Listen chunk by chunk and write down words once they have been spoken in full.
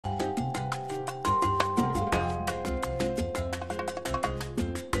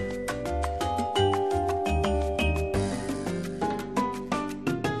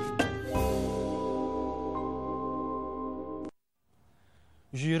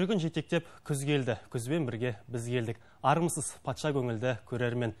Жүйрігін жетектеп күз келді, күзбен бірге біз келдік. Армысыз патша көңілді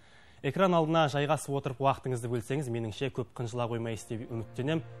көрермен. Экран алдына жайғасып отырып уақытыңызды бөлсеңіз, меніңше көп қынжыла қоймайсыз деп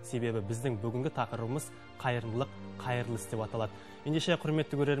үміттенем. Себебі біздің бүгінгі тақырыбымыз қайырымдылық, қайырлы деп аталады. Ендеше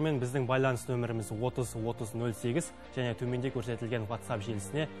құрметті көрермен, біздің байланыс нөміріміз 30-30-08 және төменде көрсетілген WhatsApp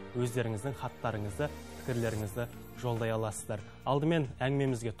желісіне өздеріңіздің хаттарыңызды, пікірлеріңізді жолдай аласыздар. Алдымен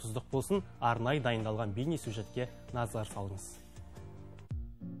әңгімемізге тұздық болсын, арнайы дайындалған бейне сюжетке назар салыңыз.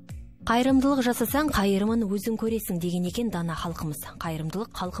 Қайырымдылық жасасаң, қайырымын өзің көресің деген екен дана халқымыз.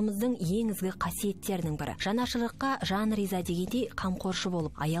 Қайырымдылық халқымыздың ең ізгі қасиеттерінің бірі. Жанашырлыққа жан риза дегендей қамқоршы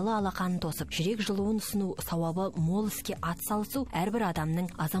болып, аялы алақанын тосып, жүрек жылуын ұсыну, сауабы мол іске атсалысу әрбір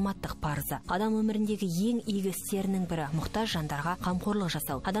адамның азаматтық парызы. Адам өміріндегі ең игі істерінің бірі мұқтаж жандарға қамқорлық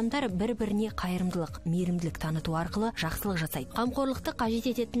жасау. Адамдар бір-біріне қайырымдылық, мейірімділік таныту арқылы жақсылық жасайды. Қамқорлықты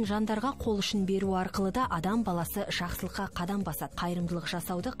қажет ететін жандарға қол ұшын беру арқылы да адам баласы жақсылыққа қадам басады. Қайырымдылық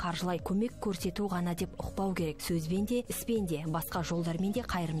жасауды қаржылай көмек көрсету ғана деп ұқпау керек. Сөзбен де, іспен де, басқа жолдармен де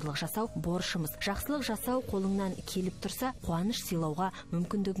қайырымдылық жасау борышымыз. Жақсылық жасау қолыңнан келіп тұрса, қуаныш сыйлауға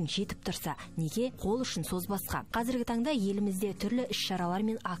мүмкіндігің жетіп тұрса, неге қол ұшын созбасқа? Қазіргі таңда елімізде түрлі іс-шаралар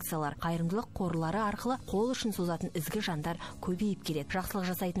мен акциялар, қайырымдылық қорлары арқылы қол ұшын созатын ізгі жандар көбейіп келеді. Жақсылық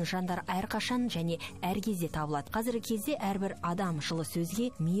жасайтын жандар әрқашан және әр кезде табылады. Қазіргі кезде әрбір адам жылы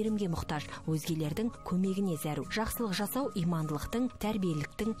сөзге, мейірімге мұқтаж, өзгелердің көмегіне зәру. Жақсылық жасау имандылықтың,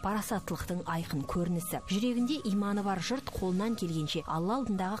 тәрбиеліктің, парасаттылықтың айқын көрінісі. Жүрегінде иманы бар жұрт қолынан келгенше Алла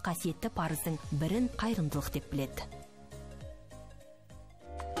алдындағы қасиетті парыздың бірін қайырымдылық деп біледі.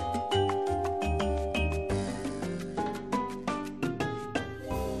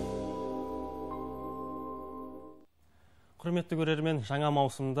 Құрметті көрермен, жаңа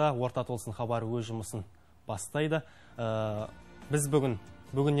маусымда Орта толсын хабары өз жұмысын бастайды. Біз бүгін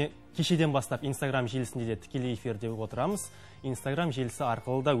кешеден бастап Instagram желісінде де тікелей эфирде отырамыз. Instagram желісі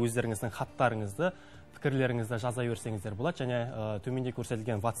арқылы да өздеріңіздің хаттарыңызды, пікірлеріңізді жаза берсеңіздер болады. Және төменде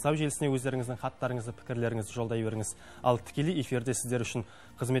көрсетілген WhatsApp желісіне өздеріңіздің хаттарыңызды, пікірлеріңізді жолдай беріңіз. Ал тікелей эфирде сіздер үшін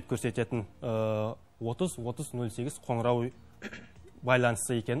қызмет көрсететін 30-30-08 қоңырау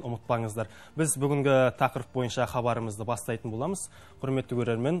байланысы екенін ұмытпаңыздар. Біз бүгінгі тақырып бойынша хабарымызды бастайтын боламыз. Құрметті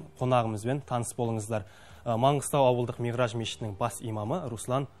көрермен, қонағымызбен таныс болыңыздар. Маңғыстау ауылдық Миғраж мешітінің бас имамы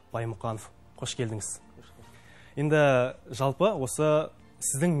Руслан Баймұқанов. Қош келдіңіз. Енді жалпы осы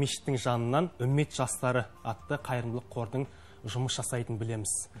сіздің мешіттің жанынан үммет жастары атты қайырымдылық қордың жұмыс жасайтын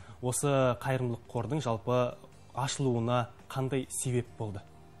білеміз. Осы қайырымдылық қордың жалпы ашылуына қандай себеп болды?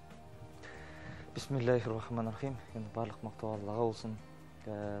 Бисмиллахир-рахманир-рахим. Енді барлық мақтау Аллаға болсын.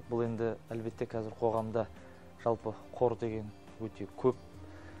 Бұл енді әлбетте қазір қоғамда жалпы қор деген өте көп.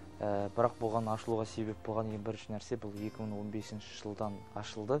 Бірақ болған ашылуға себеп болған ең бірінші нәрсе бұл 2015 жылдан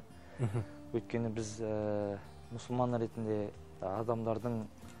ашылды. Өйткені біз мұсылман ретінде, адамдардың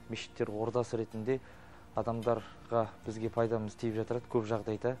мешіттер ордасы ретінде адамдарға бізге пайдамыз тиіп жатырады көп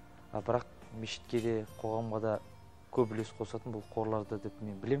жағдайда. Бірақ мешітке де, қоғамға да көп үлес қосатын бұл қорларды деп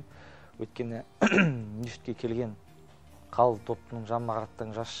мен білем. Өйткені мешітке келген қал топтың,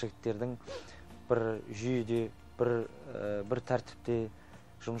 жамағаттың, жас жігіттердің бір жүйеде, бір тәртіпте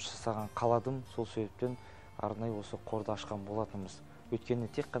жұмыс жасаған қаладым. Сол себептен арнайы осы қорды ашқан болатынбыз. Өйткені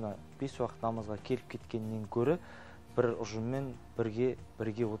тек қана 5 уақыт намазға келіп кеткеннен көрі бір ұжыммен бірге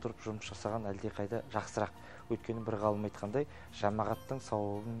отырып жұмыс жасаған әлдеқайда жақсырақ. Өйткені бір ғалым айтқандай, жамағаттың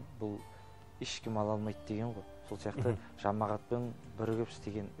сауабын бұл ешкім ала алмайды деген ғой. Сол сияқты жамағатпен бірігіп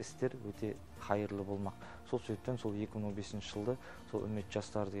істеген істер өте қайырлы болмақ. Сол себептен сол 2015 жылды сол үммет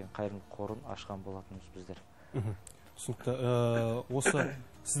жастары деген қайырымдылық қорын ашқан болатынбыз біздер. Түсінікті. Осы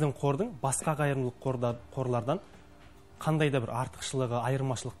сіздің қордың басқа қайырымдылық қорлардан қандай да бір артықшылығы,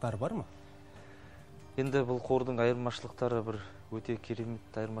 айырмашылықтары бар ма? Енді бұл қордың айырмашылықтары бір өте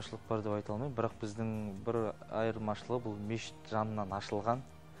керемет айырмашылық бар деп айта алмаймын. Бірақ біздің бір айырмашылығы бұл мешіт жанынан ашылған.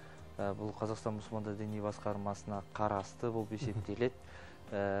 Бұл Қазақстан мұсылмандар діни басқармасына қарасты бұл есептеледі.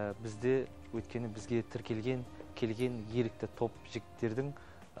 Бізде өткені бізге тіркелген ерікті топ жігіттердің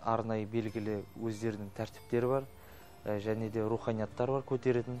арнайы белгілі өздерінің тәртіптері бар. Және де руханияттар бар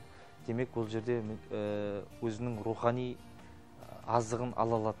көтеретін. Демек бұл жерде өзінің рухани азығын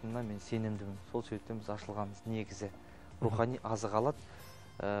ала алатынына мен сенімдімін. Сол себептен біз ашылғанымыз негізі. Рухани азық алады.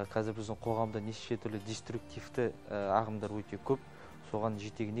 Қазір біздің қоғамда неше түрлі деструктивті ағымдар өте көп. Соған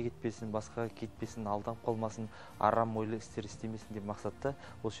жетегіне кетпесін, басқа кетпесін, алданып қалмасын, арам ойлы істер істемесін деп мақсатта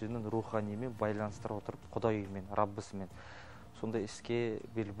осы жерден руханимен байланыстыра отырып, Құдаймен, Раббысымен сондай іске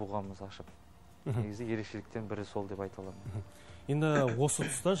бел буғанымыз ашып. Негізі ерекшеліктен бірі сол деп айта аламын. Енді осы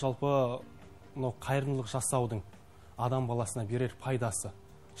тұста жалпы қайырымдылық жасаудың адам баласына берер пайдасы,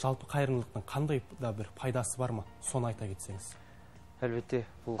 жалпы қайырымдылықтың қандай да бір пайдасы бар ма? Соны айта кетсеңіз. Әлбетте,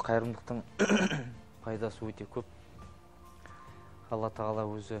 бұл қайырымдылықтың пайдасы өте көп. Алла тағала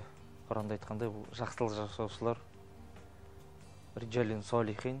өзі Құранда айтқандай, бұл жақсылық жасаушылар риджалин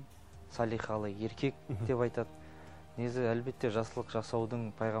солихин, салихалы еркек деп айтады. Негізі әлбетте жақсылық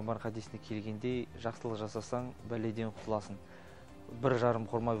жасаудың пайғамбар хадисіне келгенде, жақсылық жасасаң бәледен құтыласың. 1,5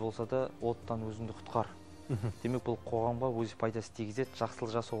 хұрма болса да оттан өзіңді құтқар. Демек бұл қоғамға өзі пайдасы тигізеді.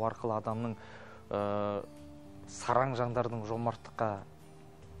 Жақсылық жасау арқылы адамның сараң жандардың жомарттыққа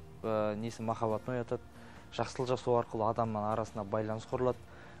махаббатын оятады. Жақсылық жасау арқылы адамның арасына байланыс құрылады.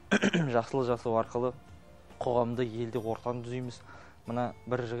 Жақсылық жасау арқылы қоғамды, елде ортаны түзейміз. Мына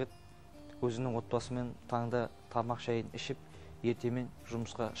бір жігіт өзінің отбасымен таңда тамақ шайын ішіп, ертемен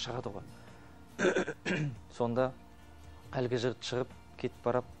жұмысқа шығады ғой. Сонда әлгі жігіт шығып кетіп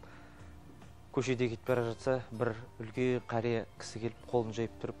барап, көшеде кетіп бара жатса, бір үлкен қария кісі келіп қолын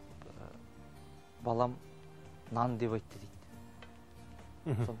жайып тұрып, балам нан деп айтты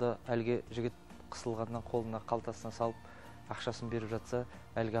дейді. Сонда әлгі жігіт қысылғаннан қолына қалтасына салып, ақшасын беріп жатса,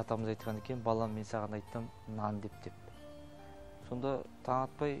 әлгі атамыз айтқан екен, балам мен саған айттым нан деп. Сонда таң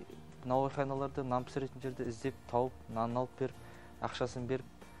атпай наубайханаларда нан пісіретін жерді іздеп тауып, нан алып беріп, ақшасын беріп,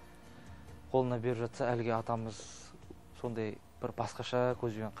 қолына беріп жатса, әлгі атамыз сондай бір басқаша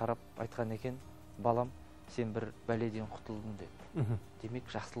көзбен қарап айтқан екен, балам сен бір бәледен құтылдың деп.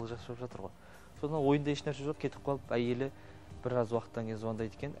 Демек жақсылық жасап жатыр ғой. Сонда ойында еш нәрсе жоқ, кетіп қалып, әйелі біраз уақыттан кейін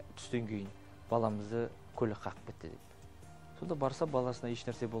звондайды екен, түстен кейін баламызды көлік қағып кетті деп. Сонда барса баласына еш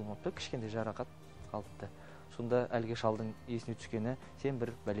нәрсе болмапты, кішкентай жарақат қалыпты. Сонда әлгі шалдың есіне түскені, сен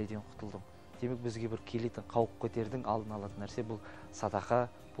бір бәледен құтылдың. Демек бізге бір келетін қауіп көтердің алдын алатын нәрсе бұл садақа,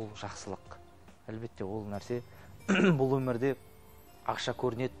 бұл жақсылық. Әлбетте ол нәрсе бұл өмірде ақша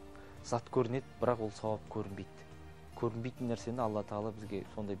көрінеді, зат көрінеді, бірақ ол сауап көрінбейді. Көрінбейтін нәрсені Алла тағала бізге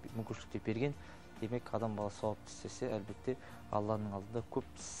сондай мүмкіншілікте берген. Демек адам баласы сауапты істесе, әлбетте Алланың алдында көп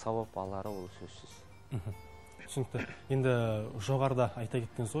сауап алары ол сөзсіз. Түсінікті. Енді жоғарыда айта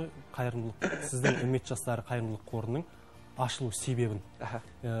кеттіңіз ғой, қайырымдылық, сіздің үммет жастары қайырымдылық қорының ашылу себебін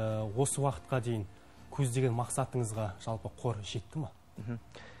осы уақытқа дейін көздеген мақсатыңызға жалпы қор жетті ма?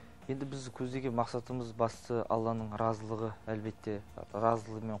 Енді біз көздеген мақсатымыз басты Алланың разылығы, әлбетте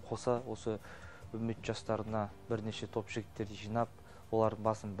разылығымен қоса осы үммет жастарына бірнеше топ жігіттерді жинап, олардың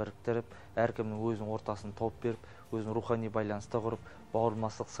басын біріктіріп, әркімнің өзінің ортасын тауып беріп, өзінің рухани байланысты құрып,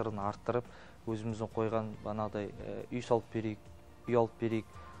 бауырмастық сырын арттырып, өзіміздің қойған банадай үй салып берейік, үй алып берейік,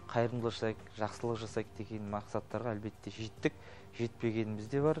 қайырымдылық жасайық, жақсылық жасайық деген мақсаттарға әлбетте жеттік. Жетпегеніміз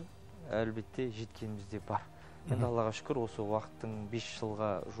де бар, әлбетте жеткеніміз де бар. Енді Аллаға шүкір, осы уақыттың 5 жылға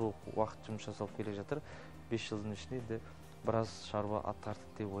жуық уақыт жұмыс жасалып келе жатыр. 5 жылдың ішінде біраз шаруа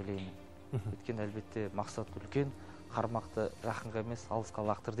атқардық деп ойлаймын. Өйткені әлбетте мақсат үлкен, қармақты жақынға емес, алысқа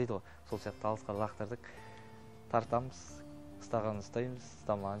лақтыр дейді ғой. Сол сияқты алысқа лақтырдық, тартамыз, ұстағанын ұстаймыз,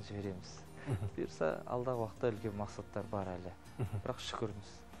 ұстамағанын жібереміз. Бұйырса алдағы уақытта үлкен мақсаттар бар әлі. Бірақ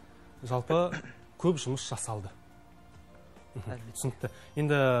шүкірміз. Жалпы көп жұмыс жасалды. Түсінікті.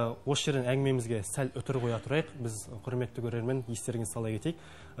 Енді осы жерден әңгімемізге сәл үтір қоя тұрайық. Біз құрметті көрермен естеріңізге сала кетейік.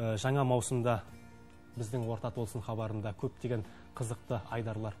 Жаңа маусымда біздің Орта толсын хабарында көптеген қызықты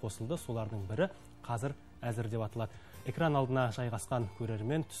айдарлар қосылды. Солардың бірі қазір әзір деп аталады. Экран алдына жайғасқан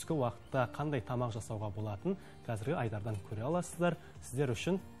көрермен түскі уақытта қандай тамақ жасауға болатын қазіргі айдардан көре аласыздар. Сіздер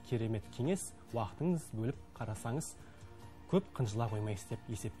үшін керемет кеңес, уақытыңыз бөліп қарасаңыз, көп қынжыла қоймайсыз деп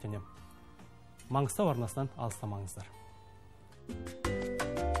есептенем. Маңғыстау арнасынан алыстамаңыздар.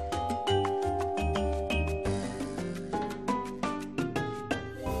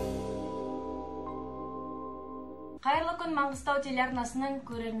 Қайырлы күн Маңғыстау телеарнасының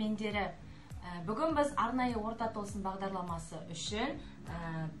көрермендері. Бүгін біз арнайы Орта толсын бағдарламасы үшін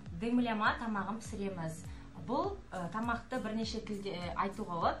дымляма тамағын пісіреміз. Бұл тамақты бірнеше тілде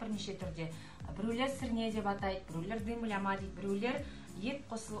айтуға болады, бірнеше түрде. Біреулер сірне деп атайды, біреулер дымляма дейді, біреулер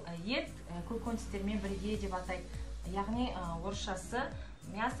ет көкөністермен бірге деп атайды. Яғни орысшасы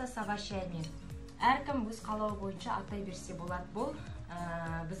мясо с овощами. Әркім өз қалауы бойынша атай берсе болады. Бұл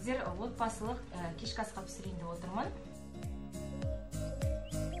біздер отбасылық кешкі асқа пісірейін деп отырмын.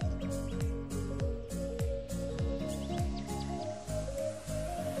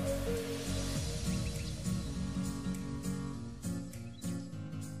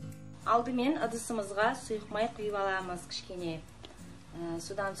 Алдымен ыдысымызға сұйық май құйып аламыз кішкене.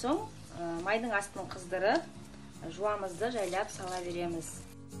 Содан соң майдың астын қыздырып, жуамызды жайлап сала береміз.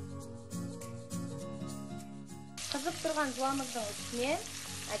 Қызып тұрған жуамыздың үстіне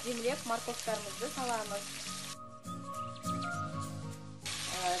әдемілеп морковтарымызды саламыз.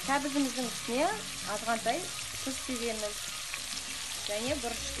 Сәбізіміздің үстіне азғантай тұз себеміз және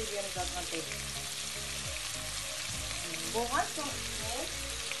бұрыш себеміз азғантай. Болған соң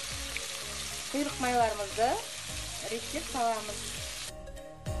құйрық майларымызды реттеп саламыз.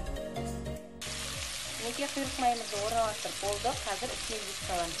 Неке құйрық майымызды орналастырып болды, қазір үстіне ет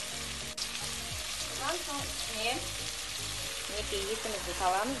саламыз. Содан соң үстіне неке етімізді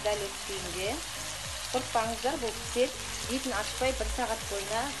саламыз, дәл өтпейінде. Құртпаңыздар, бұл пісет, етін ашпай 1 сағат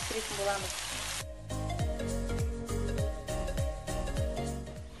бойына пісіретін боламыз.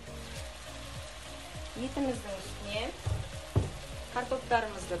 Етіміздің үстіне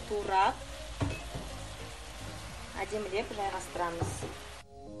картоптарымызды турап, әдемілеп жайғастырамыз.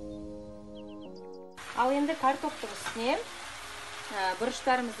 Ал енді картоптың үстіне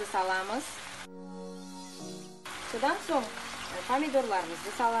бұрыштарымызды саламыз. Содан соң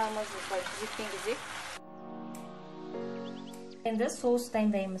помидорларымызды саламыз, осылай кезектен-кезек. Енді соус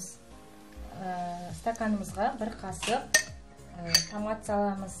дайындаймыз. Стаканымызға 1 қасық томат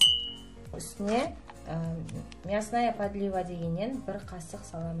саламыз. Үстіне мясная подлива дегеннен 1 қасық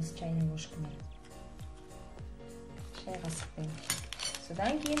саламыз чайный ложкамен. Шай қасықпен.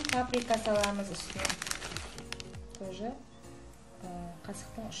 Содан кейін паприка саламыз үстіне. Тоже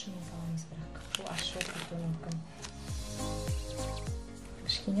қасықтың ұшымен саламыз бірақ. Бұл ашып кетуі мүмкін.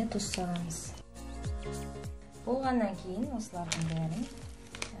 Кішкене тұз саламыз. Болғаннан кейін осылардың бәрін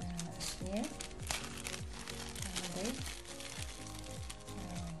үстіне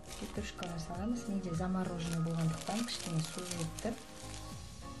петрушкалар саламыз. Неде замороженный болғандықтан кішкене су өттіп,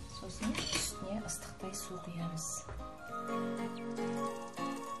 сосын үстіне ыстықтай су құямыз.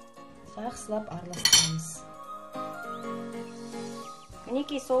 Жақсылап араластырамыз.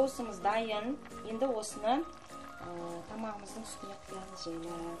 Мінекей соусымыз дайын. Енді осыны тамағымыздың үстіне құямыз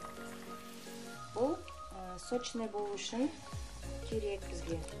жайлап. Бұл сочный болу үшін керек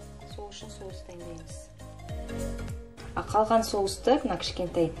бізге. Сол үшін соус дайындаймыз. Қалған соусты мына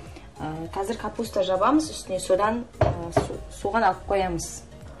кішкентай қазір капуста жабамыз, үстіне содан суған алып қоямыз.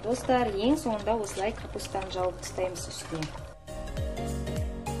 Достар, ең соңында осылай капустаны жауып тастаймыз үстіне.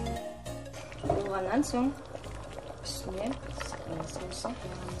 Болғаннан соң үстіне соусын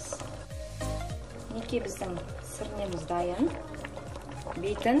құямыз. Неке біздің сырнеміз дайын.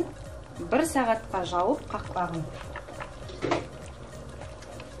 Бетін 1 сағатқа жауып қақпағын.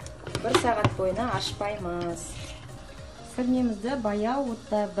 1 сағат бойына ашпаймыз. Сырнемізді баяу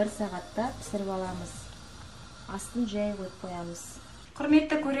отта 1 сағатта пісіріп аламыз. Астын жай қойып қоямыз.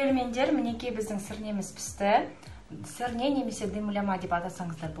 Құрметті көрермендер, мінекей біздің сырнеміз пісті. Сырне немесе дымляма деп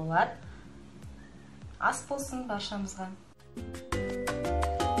атасаңыздар болады. Ас болсын баршамызға.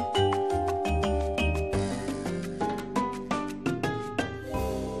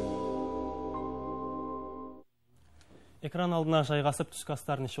 Экран алдына жайғасып түскі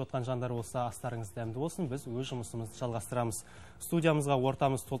астарын ішіп отқан жандар болса, астарыңыз дәмді болсын, біз өз жұмысымызды жалғастырамыз. Студиямызға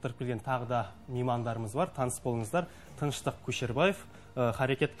ортамыз толтырып келген тағы да меймандарымыз бар. Таныс болыңыздар. Тыныштық Көшербаев,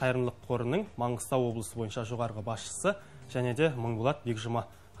 Харекет Қайырымдылық қорының Маңғыстау облысы бойынша жоғарғы басшысы, және де Мыңболат Бекжұма,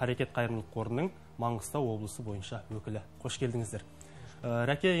 Харекет Қайырымдылық қорының Маңғыстау облысы бойынша өкілі. Қош келдіңіздер.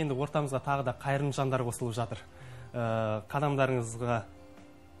 Рәке, енді ортамызға тағы да қайырымды жандар қосылып жатыр. Қадамдарыңызға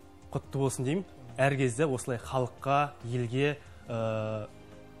құтты болсын деймін. Әр кезде осылай халыққа, елге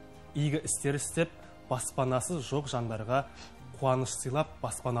игі істер істеп, баспанасы жоқ жандарға қуаныш сыйлап,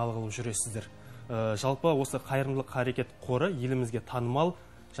 баспаналы қылып жүресіздер. Жалпы осы Қайырымдылық Харекет қоры елімізге танымал,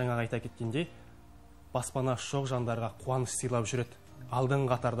 жаңа айта кеткендей, баспанасы жоқ жандарға қуаныш сыйлап жүреді.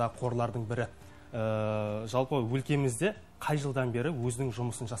 Алдыңғы қатарда қорлардың бірі. Жалпы өлкемізде қай жылдан бері өзінің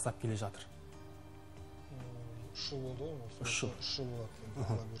жұмысын жасап келе жатыр? 3 жыл болды. 3 жыл. 3 жыл болады.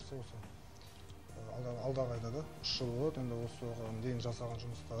 Алдағы айда да 3 жыл болады. Енді осыған дейін жасаған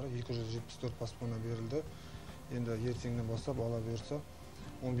жұмыстары 274 баспана берілді. Енді ертеңнен бастап ала берсе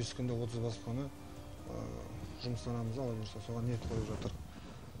 15 күнде 30 баспана жұмыстанамыз, ала берсе соған ниет қойып жатыр.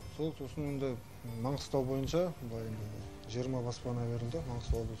 Сосын енді Маңғыстау бойынша 20 баспана берілді,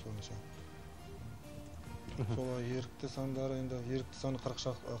 Маңғыстау облысы бойынша. Солай ерікті сандары, енді ерікті саны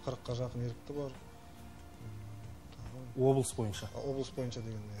 40-қа жақын ерікті бар. Облыс бойынша? Облыс бойынша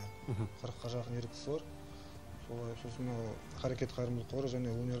дегенде 40-қа жақын еріктісі бар. Сосын Харекет Қайырымдылық қоры және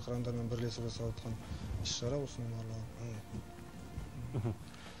өнер қырандармен бірлесіп жасап жатқан іс-шара осының барлығы.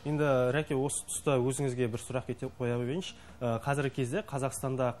 Енді Рәке, осы тұста өзіңізге бір сұрақ қоя берейінші. Қазіргі кезде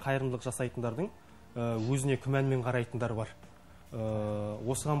Қазақстанда қайырымдылық жасайтындардың өзіне күмәнмен қарайтындар бар.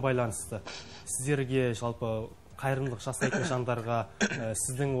 Осыған байланысты сіздерге жалпы қайырымдылық жасайтын жандарға,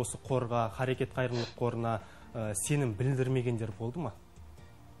 сіздің осы қорға, Харекет Қайырымдылық қорына сенім білдірмегендер болды ма?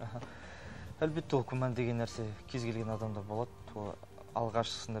 Әлбетте ол күмән деген нәрсе кез келген адамда болады.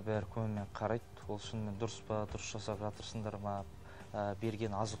 Алғашқысында бәрі күмәнмен қарайды. Ол шынымен дұрыс па, дұрыс жасап жатырсыңдар ма,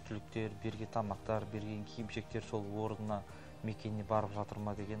 берген азық-түліктер, берген тамақтар, берген киім-кешектер сол орнына мекеніне барып жатыр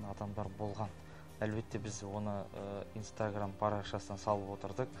ма деген адамдар болған. Әлбетте біз оны Instagram парақшасынан салып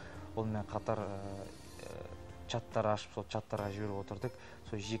отырдық. Онымен қатар чаттар ашып, сол чаттарға жіберіп отырдық.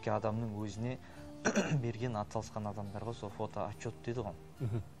 Сол жеке адамның өзіне берген атсалысқан адамдарға сол фото отчет дейді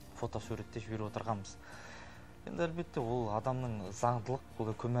ғой. Фото суретте жіберіп отырғанбыз. Енді әлбетте ол адамның заңдылық,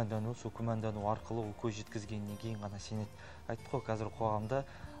 ол күмәндану, сол күмәндану арқылы ол көз жеткізгеннен кейін ғана сенеді. Айттық қой, қазір қоғамда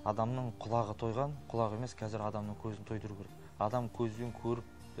адамның құлағы тойған, құлақ емес, қазір адамның көзін тойдыру керек. Адам көзбен көріп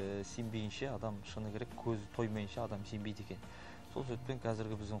сенбейінше, адам шыны керек, көзі тоймайынша адам сенбейді екен. Сол сөйтпен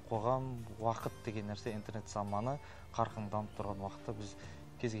қазіргі біздің қоғам, уақыт деген нәрсе, интернет заманы қарқын дамып тұрған уақытта біз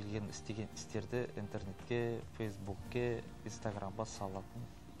кез келген істеген істерді интернетке, фейсбукке, инстаграмға салатын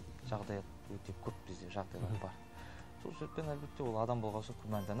жағдаят өте көп бізде жағдайлар бар. Сол сөйтпен әлбетте ол адам болған соң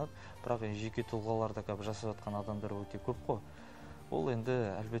күмәнданады, бірақ жеке тұлғаларда жасап жатқан адамдар өте көп қой. Ол енді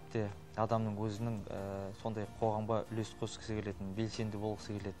әлбетте адамның өзінің сондай қоғамға үлес қосқысы келетін, белсенді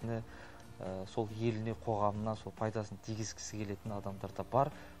болғысы келетіні, сол еліне, қоғамына сол пайдасын тигізгісі келетін адамдар да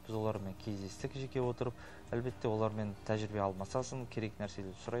бар. Біз олармен кездестік жеке отырып, әлбетте олармен тәжірибе алмасасың, керек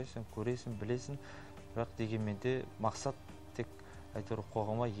нәрселерді сұрайсың, көресің, білесің, бірақ дегенмен де мақсат тек әйтеуір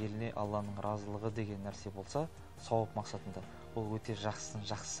қоғамға, еліне Алланың разылығы деген нәрсе болса, сауап мақсатында. Ол өте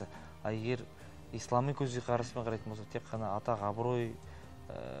жақсысы. Егер ислами көзге қарасымен қарайтын болса, тек қана атақ, абырой,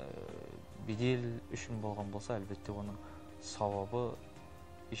 бедел үшін болған болса, әлбетте оның сауабы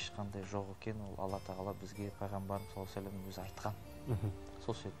ешқандай жоқ екен. Ол Алла тағала бізге пайғамбарымыз саллаллаху алейхи ва саллям өзі айтқан.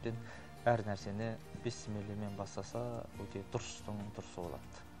 Сол себептен әр нәрсені бисмилламен бастаса, өте дұрыс болады.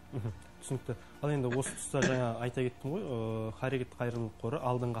 Түсінікті. Ал енді осы тұста жаңа айта кеттім ғой, Харекет қайырымдылық қоры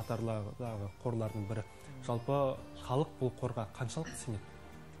алдың қатарлардағы қорлардың бірі. Жалпы халық бұл қорға қаншалықты сенеді?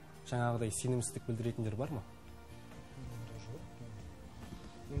 Жаңағыдай сенімсіздік білдіретіндер бар ма?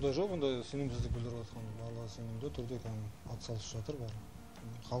 Мұнда жоқ, мұнда сенімсіздік білдіріп жатқан барлығы сенімді түрде атсалысып жатыр бар.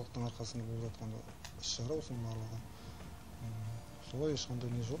 Халықтың арқасында болып жатқан іс-шара осының барлығы. Солай ешқандай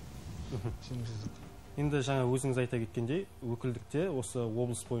не жоқ, сенімсіздік. Енді жаңа өзіңіз айта кеткендей, өкілдікте осы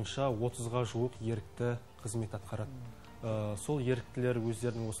облыс бойынша 30-ға жуық ерікті қызмет атқарады. Сол еріктілер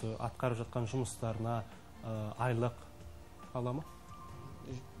өздерінің осы атқарып жатқан жұмыстарына айлық ала ма?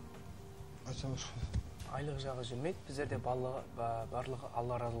 Айлық жағы жүрмейді. Біздерде барлығы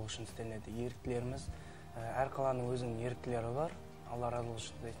Алла разылығы үшін істелінеді. Еріктілеріміз, әр қаланың өзінің еріктілері бар. Алла разылығы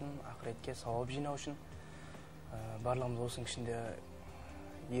үшін істейтін, ақыретке сауап жинау үшін. Барлығымыз осының ішінде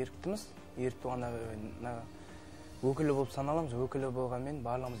еріктіміз. Ерікті оған өкілі болып саналамыз. Өкілі болғанмен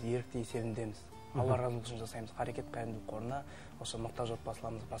барлығымыз ерікті есебіндеміз. Алла разылығы үшін жасаймыз. Харекет қайырымдылық қорына, осы мұқтаж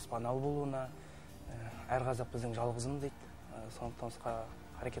отбасыларымыз баспаналы болуына, әр қазақ біздің жалғызымыз дейді. Сондықтан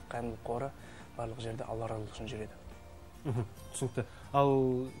Харекет қайырымдылық қоры барлық жерде Алла разылығы үшін жүреді. Түсінікті. Ал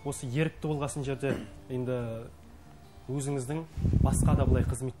осы ерікті болғасын жерде енді өзіңіздің басқа да бұлай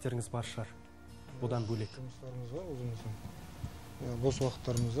қызметтеріңіз бар шығар, одан бөлек. Жұмыстарымыз бар өзіміздің. Бос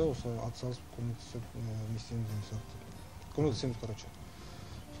уақыттарымызда осы атсалысып көмектесіп көмектесеміз, короче.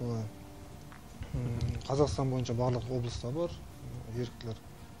 Солай Қазақстан бойынша барлық облыста бар еріктілер.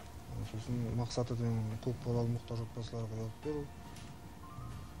 Сосын мақсаты көп балалы мұқтаж отбасыларға үй алып беру.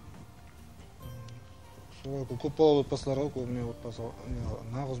 Солай көп балалы отбасыларға, көбіне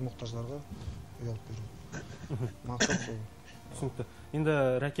нағыз мұқтаждарға үй алып беру. Мақсат сол. Түсінікті. Енді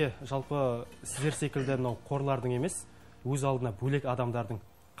Рәке, жалпы сіздер секілді мынау қорлардың емес, өз алдына бөлек адамдардың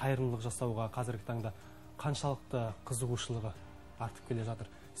қайырымдылық жасауға қазіргі таңда қаншалықты қызығушылығы артып келе жатыр?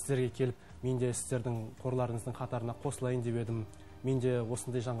 Сіздерге келіп, мен де сіздердің қорларыңыздың қатарына қосылайын деп едім, мен де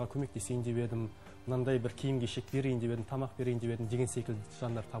осындай жанға көмектесейін деп едім, мынандай бір киім-кешек берейін деп едім, тамақ берейін деп едім деген секілді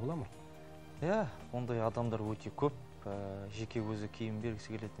жандар табыла ма? Иә, ондай адамдар өте көп. Жеке өзі киім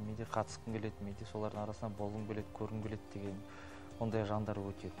бергісі келеді, менде қатысқым келеді, менде солардың арасынан болғым келеді, көргім келеді деген ондай жандар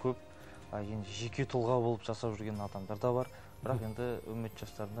өте көп. Енді жеке тұлға болып жасап жүрген адамдар да бар. Бірақ енді үміт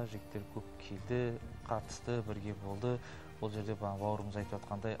жастарына жігіттер көп келді, қатысты, бірге болды. Ол жерде бауырымыз айтып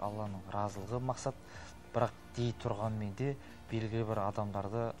жатқандай Алланың разылығы мақсат. Бірақ дей тұрғанмен де белгілі бір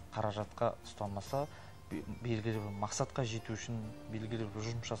адамдарды қаражатқа ұстамаса, белгілі бір мақсатқа жету үшін, белгілі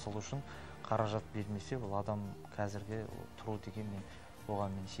бір жұмыс жасалу үшін қаражат бермесе, бұл адам қазіргі тұру деген мен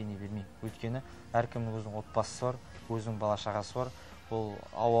оған сене бермеймін. Өйткені әркімнің өзінің отбасы бар, өзінің бала шағасы бар. Ол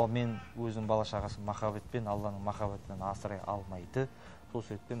ауамен өзінің бала шағасын махаббатпен, Алланың махаббатымен асырай алмайды. Сол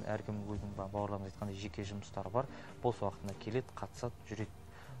себептен әркімнің өзінің бауырларымыз айтқандай жеке жұмыстары бар. Бос уақытына келеді, қатысады, жүреді.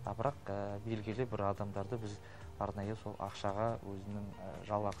 Бірақ белгілі бір адамдарды біз арнайы сол ақшаға өзінің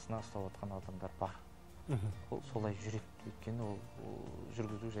жалақысына ұстап отқан адамдар бар. Ол солай жүреді. Өйткені ол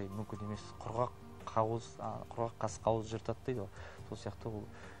жүргізу жай мүмкін емес. Құрғақ құрғақ қас қауыз жыртады дейді. Сол сияқты ол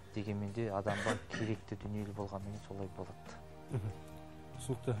дегенмен де адамға керекті дүниелі болғанымен солай болады.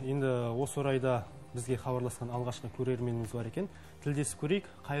 Түсінікті. Енді осы орайда бізге хабарласқан алғашқы көрерменіміз бар екен. Тілдесіп көрейік.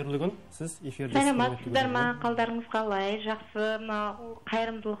 Қайырлы күн. Сіз эфирде. Сәлеметсіздер ме? Қалдарыңыз қалай? Жақсы.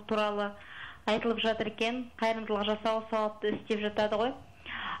 Қайырымдылық туралы айтылып жатыр екен. Қайырымдылық жасау сауапты істеп жатады ғой.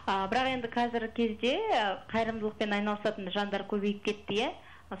 Бірақ енді қазіргі кезде қайырымдылықпен айналысатын жандар көбейіп кетті,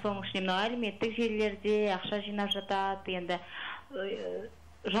 е? Соның ішінде мына әлеуметтік желілерде ақша жинап жатады. Енді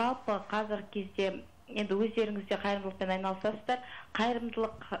жалпы қазіргі кезде енді өздеріңіз де қайырымдылықпен айналысасыздар.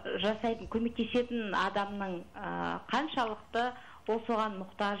 Қайырымдылық жасайтын, көмектесетін адамның қаншалықты ол соған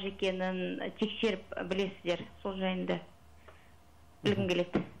мұқтаж екенін тексеріп білесіздер. Сол жайында білгім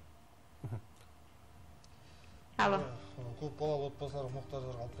келеді. Алло. Көп балалы отбасылар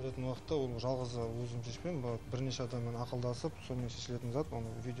мұқтаждарға алып беретін уақытта ол жалғыз өзім шешпеймін. Бірнеше адаммен ақылдасып, сонымен шешілетін зат. Оны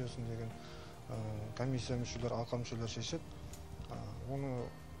видеосын деген комиссия мүшелері, алқа мүшелері шешеді. Оны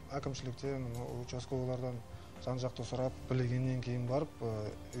әкімшіліктен, участковыйлардан жан-жақты сұрап, білгеннен кейін барып,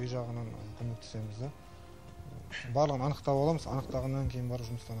 үй жағынан көмектесеміз. Барлығын анықтап аламыз, анықтағаннан кейін барып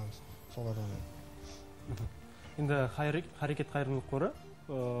жұмыстанамыз. Солай да. Енді Харекет қайырымдылық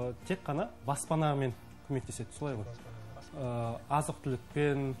қоры тек қана баспанамен көмектеседі, солай ғой?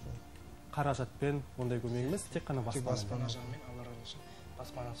 Азық-түлікпен, қаражатпен ондай көмек емес, тек қана баспанамен.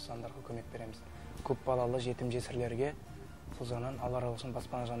 Баспанасыз жандарға көмек береміз. Көп балалы жетім жесірлерге сол жағынан Алла разы болсын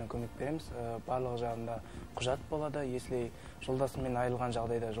баспана жағынан көмек береміз. Барлығы жағында құжат болады. Если жолдасымен айырылған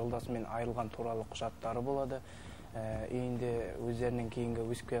жағдайда жолдасымен айырылған туралы құжаттары болады. Үйінде өздерінің кейінгі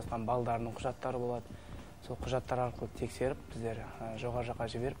өсіп келе жатқан балдарының құжаттары болады. Сол құжаттар арқылы тексеріп, біздер жоғары жаққа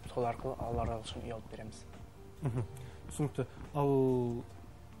жіберіп, сол арқылы Алла разы болсын үй алып береміз. Түсінікті. Ал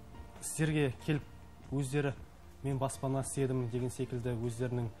сіздерге келіп өздері мен баспана істедім деген секілді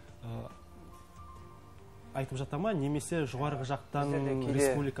өздерінің айтып жата ма, немесе жоғарғы жақтан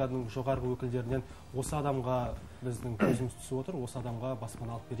республиканың жоғарғы өкілдерінен осы адамға біздің көзіміз түсіп отыр, осы адамға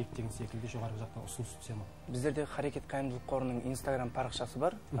баспана алып берейік деген секілді жоғарғы жақтан ұсыныс түсе ма? Біздерде Харекет қайырымдылық қорының Инстаграм парақшасы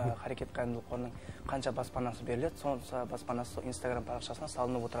бар. Харекет қайырымдылық қорының қанша баспанасы беріледі, сонша баспанасы Инстаграм парақшасына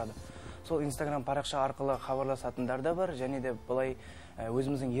салынып отырады. Сол Инстаграм парақша арқылы хабарласатындар да бар, және де былай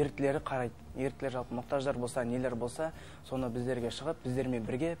өзіміздің еріктілері қарайды. Еріктілер жалпы мұқтаждар болса, нелер болса, соны біздерге шығып, біздермен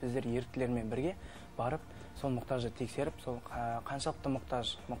бірге, біздер еріктілермен бірге барып, сол мұқтажды тексеріп, сол қаншалықты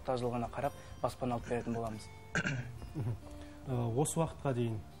мұқтаждылығына қарап баспана алып беретін боламыз. Осы уақытқа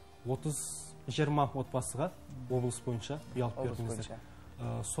дейін 30-20 отбасыға облыс бойынша үй алып бердіңіздер.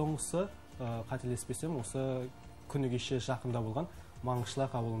 Соңғысы, қателеспесем, осы күні кеше жақында болған Маңғыстау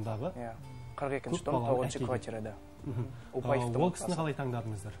ауылындағы 42-ші дом 9-ші квартирада. Ол кісіні қалай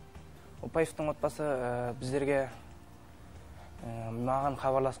таңдадыңыздар? Опаевтың отбасы біздерге маған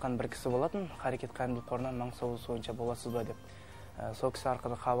хабарласқан бір кісі болатын, Харекет қайырымдылық қорынан Маңғыстау облысы бойынша боласыз ба деп. Сол кісі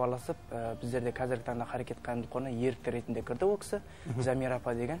арқылы хабарласып, біздерде қазіргі таңда Харекет қайырымдылық қорына ерікті ретінде кірді ол кісі, Замира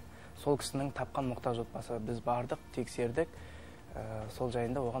апа деген. Сол кісінің тапқан мұқтаж отбасы. Біз бардық, тексердік, сол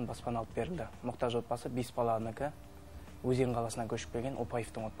жайында оған баспана алып берілді. Мұқтаж отбасы 5 баланыкі, Өзен қаласынан көшіп келген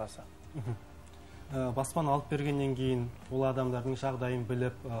Опаевтың отбасы. Баспана алып бергеннен кейін ол адамдардың жағдайын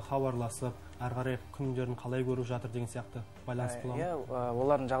біліп, хабарласып, ары қарай күндерін қалай көріп жатыр деген сияқты байланыс бола ма?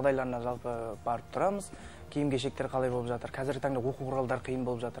 Олардың жағдайларына жалпы барып тұрамыз. Киім-кешектер қалай болып жатыр? Қазіргі таңда оқу құралдары қиын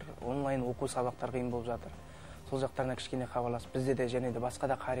болып жатыр. Онлайн оқу сабақтар қиын болып жатыр. Сол жақтарына кішкене хабарласып, бізде де және де басқа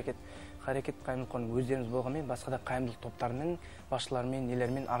да Харекет қайырымдылық қорының өздеріміз болғанмен, басқа да қайырымдылық топтарының басшыларымен,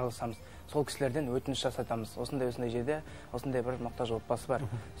 нелермен араласамыз. Сол кісілерден өтініш жасатамыз. Осындай жерде, осындай бір мұқтаж отбасы бар.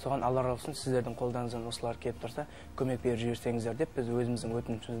 Соған Алла разы болсын, сіздердің қолдарыңыздан осылар келіп тұрса, көмек беріп жіберсеңіздер деп, біз өзіміздің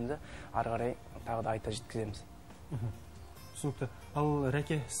өтінішімізді ары қарай тағы да айта жеткіземіз. Түсінікті. Ал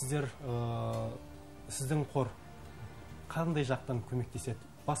Рәке, сіздің қор қандай жақтан көмектеседі?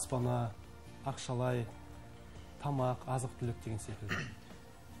 Баспана, ақшалай, тамақ, азық-түлік деген секілді.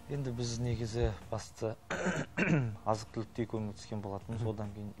 Енді біз негізі басты азық-түлікте көмектескен болатынбыз.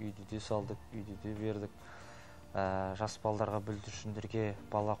 Одан кейін үйді де салдық, үйді де бердік. Жас балдарға, бүлдіршіндерге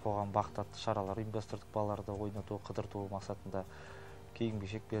бала қоғам бақытты шаралар ұйымдастырдық. Балаларды ойнату, қыдырту мақсатында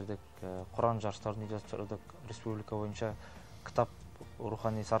киім-кешек бердік. Құран жарыстарын ұйымдастырдық. Республика бойынша кітап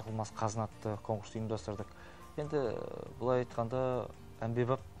рухани сарқылмас қазына атты конкурсты ұйымдастырдық. Енді бұлай айтқанда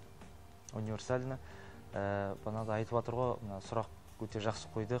әмбебап универсальны банада айтып жатыр ғой, сұрақ өте жақсы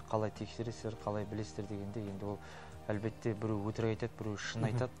қойды, қалай тексересіздер, қалай білесіздер дегенде, енді ол әлбетте біреу өтірік айтады, біреу шын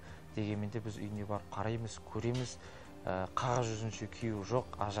айтады. Дегенмен де біз үйіне барып қараймыз, көреміз. Қағаз жүзінше күйеуі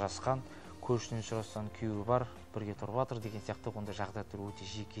жоқ, ажырасқан, көршісінен сұрасаң күйеуі бар, бірге тұрып жатыр деген сияқты ондай жағдайлар өте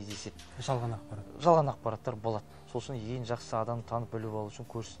жиі кездеседі. Жалған ақпараттар болады. Сосын ең жақсы адам танып біліп алу үшін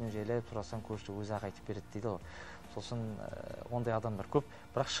көршісінен жайлап сұрасаң көрші өзі ақ айтып береді дейді ғой. Сосын ондай адамдар көп,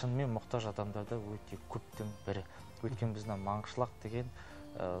 бірақ шынымен мұқтаж адамдарда өте көптің бірі. Өткен біздің Маңғышлақ деген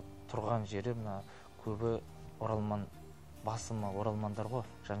тұрған жері мына көбі оралман, басымы оралмандар ғой,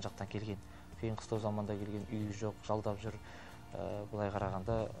 жан-жақтан келген. Қиын-қыстау заманда келген, үйі жоқ, жалдап жүр. Бұлай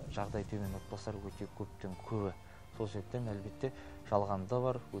қарағанда жағдай төмен отбасылар өте көптің көбі. Сол себептен әлбетте жалғаны да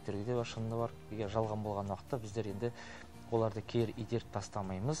бар, өтірігі де бар, шыны бар. Егер жалған болған уақытта біздер енді оларды кер итеріп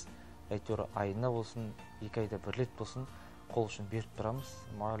тастамаймыз. Әйтеуір айына болсын, 2 айда бір рет болсын, қол үшін беріп тұрамыз.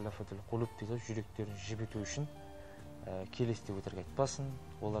 Мағалафатыл құлып дейді, жүректерін жібіту үшін келесте өтірік айтпасын,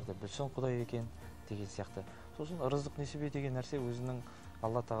 оларды білсін Құдай екен деген сияқты. Сосын ырыздық несібе деген нәрсе өзінің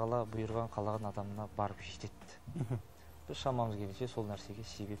Алла тағала бұйырған қалаған адамына барып жетеді. Біз шамамыз келгенше сол нәрсеге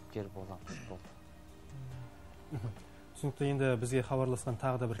себепкер боламыз болды. Түсінікті, енді бізге хабарласқан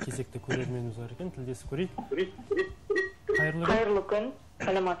тағы да бір кезекті көрерменіміз бар екен, тілдесіп көрейік. Қайырлы күн,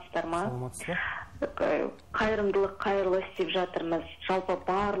 саламатсыздар ма? Қайырымдылық, қайырлы істеп жатырмыз. Жалпы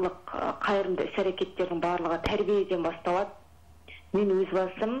барлық қайырымды іс-әрекеттердің барлығы тәрбиеден басталады. Мен өз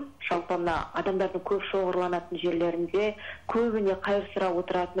басым, жалпы мына адамдардың көп шоғырланатын жерлерінде көбіне қайыр сұрап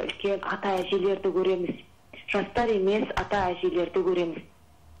отыратын үлкен ата-әжелерді көреміз. Жастар емес, ата-әжелерді көреміз.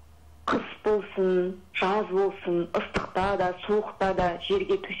 Қыс болсын, жаз болсын, ыстықта да, суықта да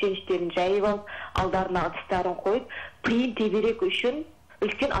жерге төсеніштерін жайып алып, алдарына ыдыстарын қойып, тиын теберек үшін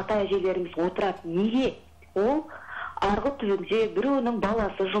үлкен ата-әжелеріміз отырады. Неге? Ол арғы түбінде біреуінің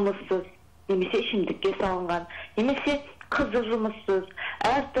баласы жұмыссыз, немесе ішімдікке салынған, немесе қызы жұмыссыз,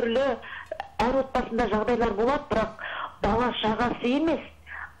 әртүрлі әр отбасында жағдайлар болады, бірақ бала шағасы емес,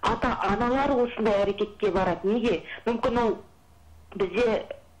 ата-аналар осындай әрекетке барады. Неге? Мүмкін ол бізде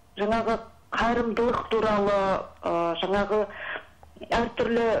жаңағы қайырымдылық туралы, жаңағы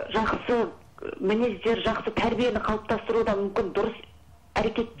әртүрлі жақсы мінездер, жақсы тәрбиені қалыптастыруда мүмкін дұрыс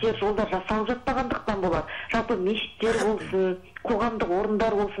әрекеттер, жолдар жасалып жатпағандықтан болады. Жалпы мешіттер болсын, қоғамдық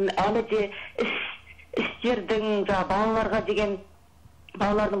орындар болсын, әлі де істердің балаларға деген,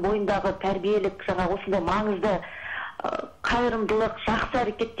 балалардың бойындағы тәрбиелік, осындай маңызды қайырымдылық, жақсы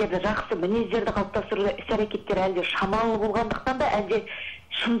әрекеттерді, жақсы мінездерді қалыптастыруда іс-әрекеттер әлде шамалы болғандықтан да, әлде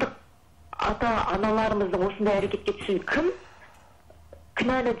шындық ата-аналарымыздың осындай әрекетке түсуін кім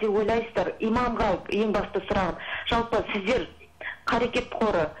кінәлі деп ойлайсыздар? Имамға ең басты сұрағым. Жалпы сіздер қарекет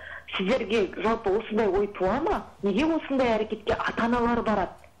қоры, сіздерге жалпы осындай ой туа ма? Неге осындай әрекетке ата-аналар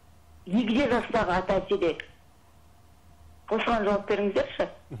барады? Егде жастағы ата-әжеде? Осыған жауап беріңіздерші.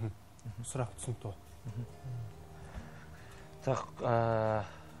 Сұрақ түсінікті.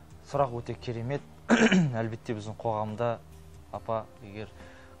 Сұрақ өте керемет. Әлбетте біздің қоғамда, апа, егер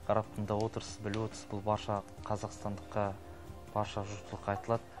қарап тыңдап отырсыз, біліп отырсыз, бұл барша қазақстандыққа, барша жұртшылыққа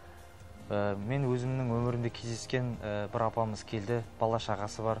айтылады. Мен өзімнің өмірімде кездескен бір апамыз келді, бала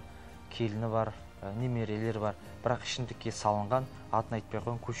шағасы бар, келіні бар, немерелер бар, бірақ ішімдікке салынған, атын айтпай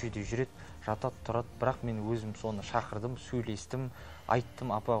қойған, көшеде жүреді, жатады, тұрады. Бірақ мен өзім соны шақырдым, сөйлестім,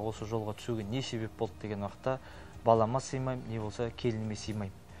 айттым, апа, осы жолға түсуге не себеп болды деген уақытта, балама сыймаймын, не болса келініме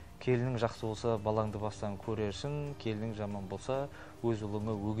сыймаймын. Келінің жақсы болса балаңды бастан көрерсің, келінің жаман болса өз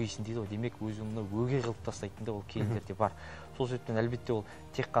ұлыңа өгейсің дейді. Демек өз ұлыңа өгей қылып тастайтын ол келіндер де бар. Сол себептен әлбетте ол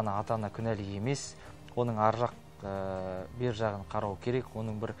тек қана ата-ана күнәлі емес, оның ар жақ бер жағын қарау керек.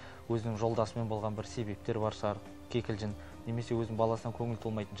 Оның бір өзінің жолдасымен болған бір себептер бар шығар, кекілжін, немесе өзінің баласынан көңіл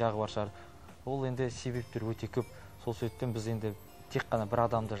толмайтын жағы бар шығар. Ол енді себептер өте көп. Сол себептен біз енді тек қана бір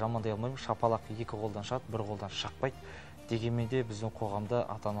адамды жамандай алмаймыз, шапалақ екі қолдан шығады, бір қолдан шықпайды. Дегенмен де біздің қоғамда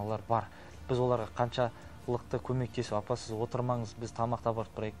ата-аналар бар. Біз оларға қаншалықты көмектесіп, апа сіз отырмаңыз, біз тамақты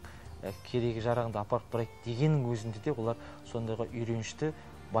апарып тұрайық, керегі жарағында апарып тұрайық дегеннің өзінде де олар сондайға үйренішті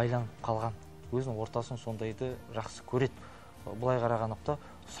байланып қалған. Өзінің ортасын сондайды жақсы көреді. Бұлай қарағандықта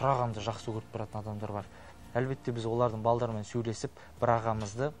сұрағанды жақсы көріп баратын адамдар бар. Әлбетте біз олардың балдарымен сөйлесіп, бір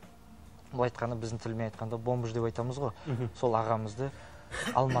ағамызды, бұл айтқанда біздің тілмен айтқанда бомбыш деп айтамыз ғой. Сол ағамызды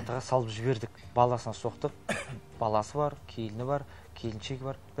Алматыға салып жібердік, баласына соқтық, баласы бар, келіні бар, келіншегі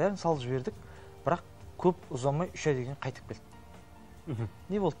бар, бәрін салып жібердік, бірақ көп ұзамай 3 айдан кейін қайтып келді.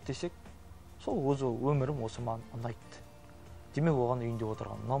 Не болды десек, сол өзі өмірім осы маған ұнайды. Демек оған үйінде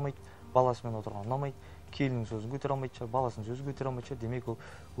отырған ұнамайды, баласымен отырған ұнамайды, келінің сөзін көтере алмайды, баласының сөзін көтере алмайды, демек ол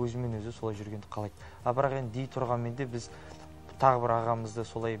өзімен өзі солай жүргенді қалайды. Бірақ енді дей тұрғанмен де біз тағы бір ағамызды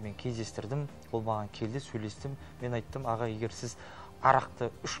солай мен кездестірдім, ол маған келді, сөйлестім, мен айттым, аға, егер сіз арақты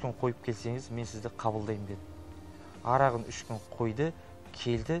 3 күн қойып келсеңіз, мен сізді қабылдаймын дедім. Арағын 3 күн қойды,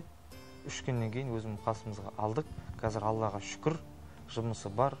 келді, 3 күннен кейін өзім қасымызға алдық. Қазір Аллаға шүкір, жұмысы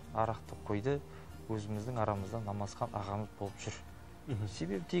бар, арақты қойды, өзіміздің арамызда намазхан ағамыз болып жүр.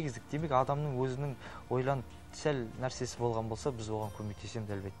 Себебі тегіздік. Демек адамның өзінің ойланып сәл нәрсесі болған болса, біз оған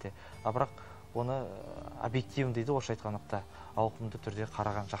көмектесеміз әлбетте. Бірақ оны объективн дейді, орысша айтқанда ауқымды түрде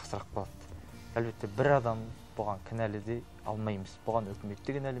қараған жақсырақ болады. Әлбетте бір адам бұған кінәлі де алмаймыз. Бұған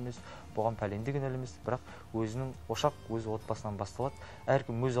үкіметте кінәлі емес, бұған пәленде кінәлі емес, бірақ өзінің ошақ өз отбасынан басталады.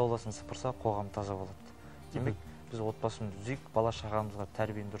 Әркім өз ауласын сыпырса, қоғам таза болады. Демек біз отбасымызды түзейік, бала шағамызға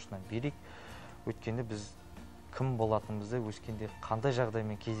тәрбиені дұрысынан берейік. Өйткені біз кім болатынымызды, өскенде қандай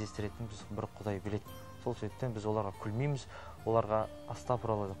жағдаймен кездестіретінін біз бір Құдай біледі. Сол себептен біз оларға күлмейміз, оларға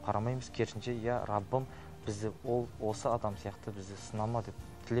астапыралла деп қарамаймыз. Керісінше, я Раббым, бізді осы адам сияқты бізді сынама деп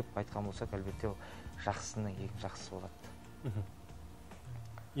тілеп айтқан болсақ, әлбетте ол жақсының ең жақсысы болады.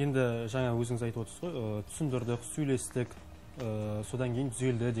 Енді жаңа өзіңіз айтып отырсыз ғой, түсіндірдік, сөйлестік, содан кейін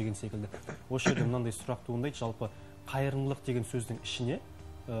түзелді деген секілді. Осы жерде мынандай сұрақ туындайды, жалпы қайырымдылық деген сөздің ішіне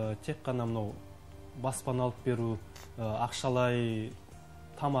тек қана мынау баспана алып беру, ақшалай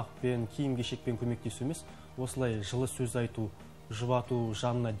тамақпен, киім-кешекпен көмектесу емес, осылай жылы сөз айту, жұбату,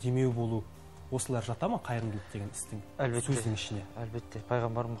 жанына демеу болу, осылар жата ма қайырымдылық деген істің сөздің ішіне? Әлбетте.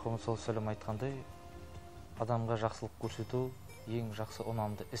 Пайғамбар Мұхаммед саллаллаху алейхи ва саллям айтқандай, адамға жақсылық көрсету ең жақсы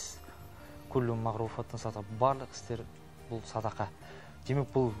ұнамды іс. Күллу мағруфаттың садақа, барлық істер бұл садақа.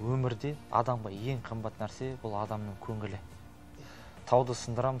 Демек бұл өмірде адамға ең қымбат нәрсе бұл адамның көңілі. Тауды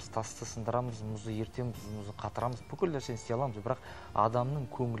сындырамыз, тасты сындырамыз, мұзды ертеміз, мұзды қатырамыз, бүкіл нәрсені істей аламыз, бірақ адамның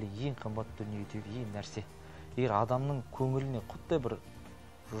көңілі ең қымбат дүниедегі ең нәрсе. Егер адамның көңіліне құттай бір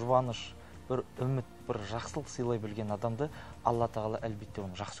жұбаныш, бір үміт, бір жақсылық сыйлай білген адамды Алла тағала әлбетте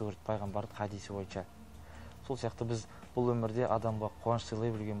оны жақсы көреді, пайғамбардың хадисі бойынша. Сол сияқты біз бұл өмірде адамға қуаныш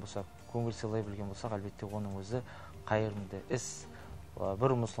сыйлай білген болсақ, көңіл сыйлай білген болсақ, әлбетте оның өзі қайырымды іс.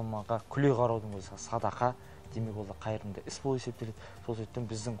 Бір мұсылманға күле қараудың өзі садақа, демек ол қайырымды іс болып есептеледі. Сол себептен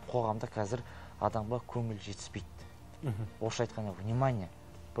біздің қоғамда қазір адамға көңіл жетіспейді. Орысша айтқанда внимание,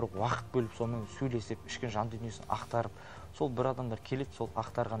 бір уақыт бөліп сонымен сөйлесіп, ішкен жан дүниесін ақтарып, сол бір адамдар келеді, сол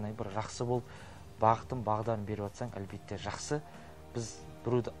ақтарғаннан бір жақсы болып, бағытын, бағдарын беріп жатсаң, әлбетте жақсы. Біз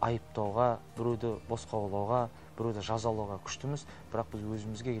біреуді айыптауға, біреуді босқа аулауға, біреуді жазалауға күштіміз, бірақ біз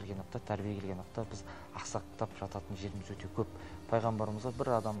өзімізге келген уақытта, тәрбие келген уақытта біз ақсақтап жататын жеріміз өте көп. Пайғамбарымызға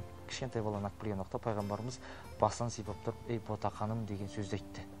бір адам кішкентай баланы алып келген уақытта пайғамбарымыз басынан сипап тұрып, ей ботақаным деген сөзді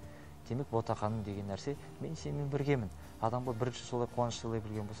айтты. Демек ботақаным деген нәрсе мен сенімен біргемін. Адамға бірінші солай қуаныш сыйлай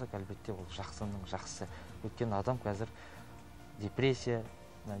білген болсақ, әлбетте ол жақсының жақсысы. Өйткені адам қазір депрессия,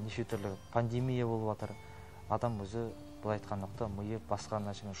 неше түрлі пандемия болып жатыр. Адам өзі былай айтқан уақытта миы басқа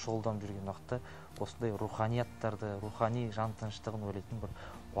нәрсемен шұғылданып жүрген уақытта осындай руханияттарды, рухани жан тыныштығын ойлайтын бір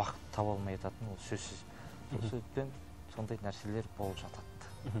уақыт таба алмай жататын ол сөзсіз. Сол себептен сондай нәрселер болып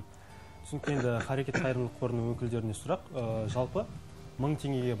жатады. Түсінікті. Енді Харекет қайырымдылық қорының өкілдеріне сұрақ, жалпы 1000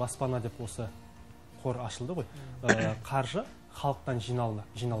 теңгеге баспана деп осы қор ашылды ғой. Қаржы халықтан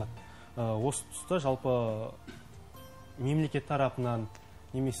жиналады. Осы тұста жалпы мемлекет тарапынан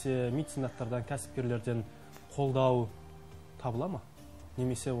немесе меценаттардан, кәсіпкерлерден қолдау табыла ма?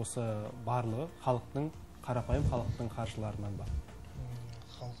 Немесе осы барлығы халықтың, қарапайым халықтың қаржыларынан ба?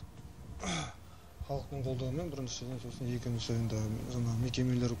 Халықтың қолдауымен біріншіден, сосын екіншіден жаңа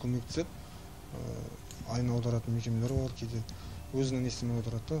мекемелер көмектеседі. Айына аударатын мекемелер бар, кейде өзінің несімен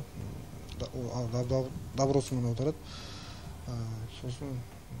аударады, добросымен аударады. Сосын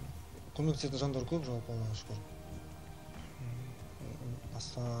көмектесетін жандар көп, жалпы Аллаға шүкір.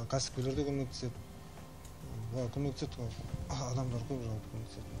 Кәсіпкерлер де көмектеседі. Адамдар көп, жалпы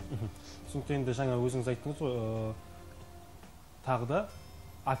көмектеседі. Түсінікті. Енді жаңа өзіңіз айттыңыз ғой, тағы да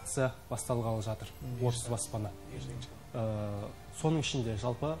акция басталғалы жатыр, 30 баспана. Соның ішінде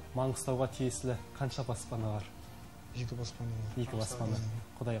жалпы Маңғыстауға тиесілі қанша баспана бар? 2 баспана бар. 2 баспана.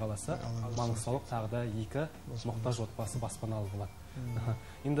 Құдай қаласа, Маңғыстаулық тағы да 2 мұқтаж отбасы баспаналы болады.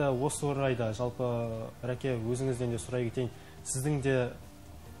 Енді осы орайда жалпы Рәке, өзіңізден де сұрай кетейін, сіздің де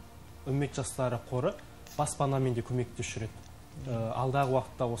үміт жастары қоры баспанамен де көмектесіп жүреді. Алдағы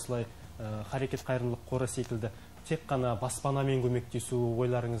уақытта осылай Харекет қайырымдылық қоры секілді тек қана баспанамен көмектесу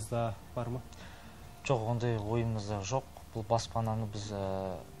ойларыңызда бар ма? Жоқ, ондай ойымызда жоқ. Бұл баспананы біз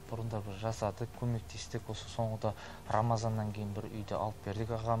бұрында бір жасадық, көмектестік. Осы соңында Рамазаннан кейін бір үйді алып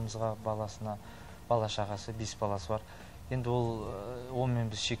бердік ағамызға, баласына, бала шағасы, 5 баласы бар. Енді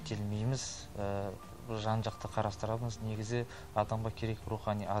онымен біз шектелмейміз, жан-жақты қарастырамыз. Негізі адамға керек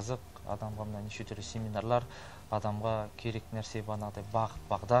рухани азық, адамға мына неше түрлі семинарлар, адамға керек нәрсе бағанағыдай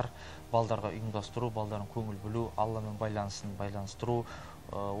бағыт-бағдар, балдарға ұйымдастыру, балдардың көңіл білу, Алламен байланысын байланыстыру,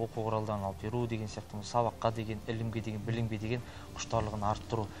 оқу құралдарын алып беру деген сияқты, сабаққа деген, ілімге деген, білімге деген құштарлығын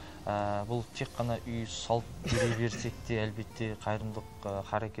арттыру. Бұл тек қана үй салып бере берсек те, әлбетте қайырымдылық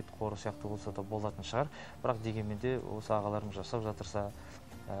харекет қоры сияқты болса да болатын шығар. Бірақ дегенмен де осы ағаларымыз жасап жатырса,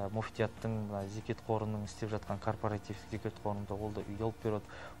 муфтияттың зекет қорының істеп жатқан корпоратив зекет қорында ол да үй алып береді.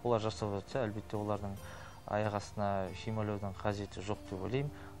 Олар жасап жатса, әлбетте олардың аяқ астына шималаудан қажеті жоқ деп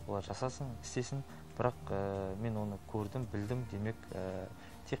ойлаймын. Олар жасасын, істесін. Бірақ мен оны көрдім, білдім. Демек,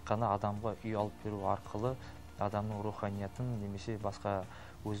 тек қана адамға үй алып беру арқылы адамның руханиятын немесе басқа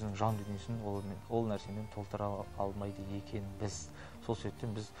өзінің жан дүниесін ол нәрсемен толтыра алмайды екен біз. Сол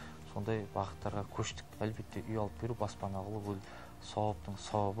себептен біз сондай бағыттарға көштік. Әлбетте үй алып беру баспана қылу, ол сауаптың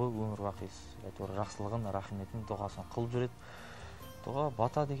сауабы, өмір бақи жақсылығын, рахметін, дұғасын қылып жүреді. Дұға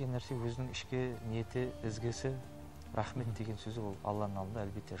бата деген нәрсе өзінің ішкі ниеті, ізгісі, рахмет деген сөзі ол Алланың алдында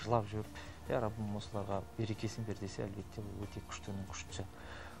әлбетте жылап жүріп, Раббым осыларға берекесін бер десе, әлбетте ол өте күштінің күштісі.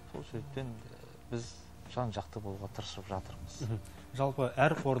 Сол себептен біз жан жақты болуға тырысып жатырмыз. Жалпы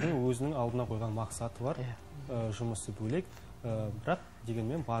әр қордың өзінің алдына қойған мақсаты бар, жұмысы бөлек, бірақ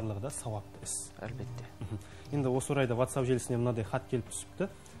дегенмен барлығы да сауапты іс. Әлбетте. Енді осы орайда WhatsApp желісіне мынадай хат келіп түсіпті.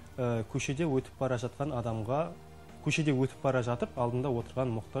 Көшеде өтіп бара жатқан адамға, көшеде өтіп бара жатып, алдында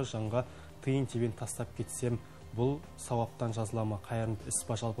отырған мұқтаж жанға тиын тебен тастап кетсем, бұл сауаптан жазылама, қайырымды іс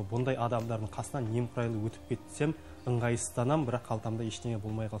па? Жалпы бұндай адамдардың қасынан немқұрайлы өтіп кетсем, ыңғайсызданам, бірақ қалтамда ештеңе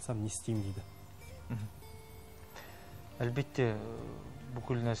болмай қалсам не істеймін дейді. Әлбетте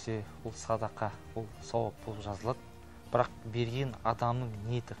бүкіл нәрсе ол садақа, ол сауап болып жазылады. Бірақ берген адамның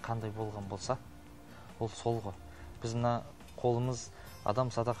ниеті қандай болған болса, ол солғы. Біз мына қолымыз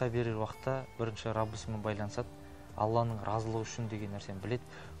адам садақа берер уақытта бірінші Раббысымен байлансады, Алланың разылығы үшін деген нәрсені біледі.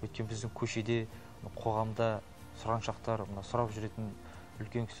 Өйткені біздің көшеде, қоғамда сұраншақтар, сұрап жүретін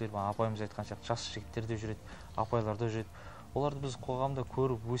үлкен кісілер, апайымыз айтқан сияқты жас жігіттер де жүреді, апайлар да жүреді. Оларды біз қоғамда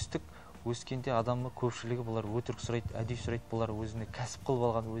көріп өстік. Өскенде адамның көпшілігі бұлар өтірік сұрайды, әдей сұрайды, бұлар өзіне кәсіп қылып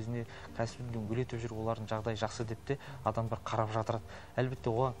алған, өзіне кәсібін өлетіп жүр, олардың жағдайы жақсы деп те адамдар қарап жатырады.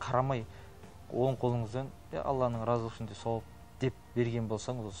 Әлбетте оған қарамай, оң қолыңыздан Алланың разылығы үшін де сауап деп берген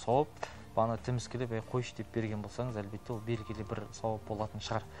болсаңыз, ол сауап, бана тіміскілеп қойшы деп берген болсаңыз, әлбетте ол белгілі бір сауап болатын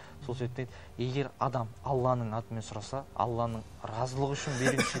шығар. Сол себептен, егер адам Алланың атымен сұраса, Алланың разылығы үшін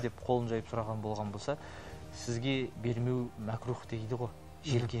беріңші деп қолын жайып сұраған болған болса, сізге бермеу мәкрух дейді ғой.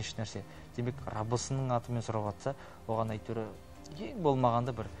 Желкенші нәрсе. Демек, Раббысының атымен сұрап жатса, оған әйтеуір ең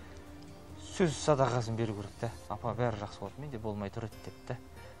болмағанда бір сөз садақасын беру керек та. Апа, бәрі жақсы болады, менде болмай тұрады деп та.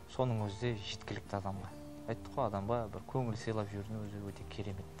 Соның өзі де жеткілікті адамға. Айттық қой, адамға бір көңіл сыйлап жүрген өзі өте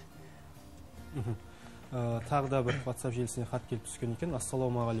керемет. Тағы да бір WhatsApp желісіне хат келіп түскен екен.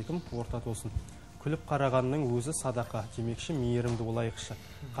 Ассалаумағалейкум, Орта толсын. Күліп қарағанның өзі садақа, демекші мейірімді болайықшы.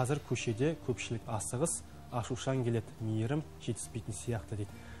 Қазір көшеде көпшілік асығыс, ашушан келеді, мейірім жетіспейтін сияқты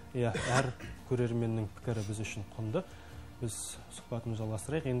дейді. Әр көрерменнің пікірі біз үшін құнды. Біз сұхбатымызды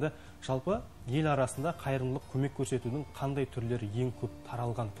жалғастырайық. Енді жалпы ел арасында қайырымдылық көмек көрсетудің қандай түрлері ең көп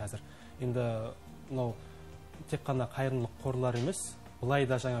таралған қазір. Енді мынау тек қана қайырымдылық қорлар емес, былай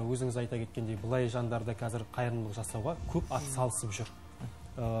да жаңа өзіңіз айта кеткендей, былай жандарды қазір қайырымдылық жасауға көп ат салысып жүр.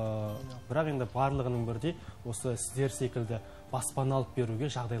 Бірақ енді барлығының бірдей осы сіздер секілді баспана алып беруге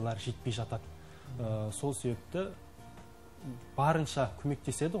жағдайлар жетпей жатады. Сол себепті барынша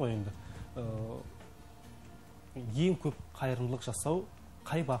көмектеседі ғой енді. Ең көп қайырымдылық жасау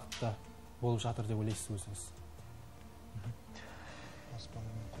қай бағытта болып жатыр деп ойлайсыз өзіңіз?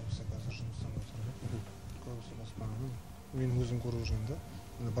 Баспанамен көбісі қазір жұмыстан отыр. Көбісі баспанамен. Мен өзім көріп жүргенде,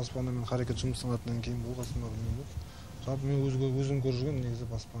 баспанамен харекет жұмыстанатынан кейін болғасын ба білмеймін. Жалпы мен өзім көріп жүрген негізі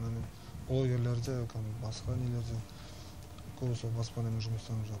баспанамен блогерлерде, басқа нелерде көбісі баспанамен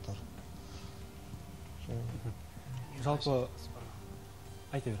жұмыстанып жатыр. Жалпы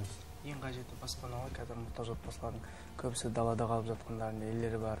айта беріңіз. Ең қажетті баспанаға қазір мұқтаж отбасылардың көбісі далада қалып жатқандардың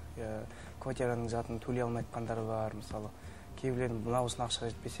елдері бар. Квартираның затын төлей алмайтындары бар. Мысалы, кейбіреудің мынауысына ақша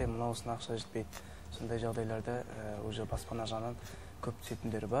жетпесе, мынауысына ақша жетпейді. Сондай жағдайларда уже баспана жағынан көп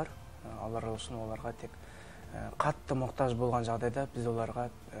түсетіндері бар. Алла разы болсын, оларға тек қатты мұқтаж болған жағдайда біз оларға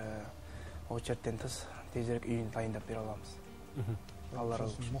очерттен тыс тезірек үйін дайындап бере аламыз. Алла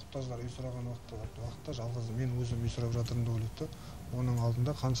разы болсын. Мұқтаждар үй сұраған уақытта жалғыз мен өзім үй сұрап жатырмын деп ойлайды. Оның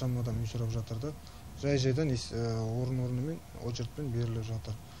алдында қаншама адам үй сұрап жатырды. Жай-жайдан орын-орнымен очередпен беріліп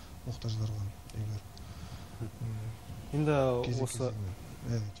жатыр мұқтаждарға үйлер. Енді осы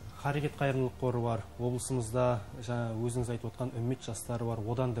Харекет қайырымдылық қоры бар. Облысымызда жаңа өзіңіз айтып отқан үміт жастары бар.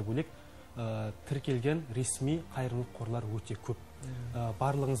 Одан да бөлек тіркелген ресми қайырымдылық қорлар өте көп.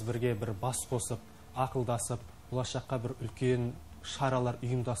 Барлығыңыз бірге бір бас қосып, ақылдасып, болашаққа бір үлкен шаралар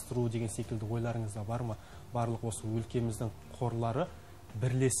ұйымдастыру деген секілді ойларыңызда бар ма? Барлық осы өлкеміздің қорлары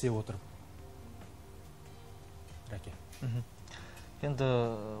бірлесе отырып? Рәке. Енді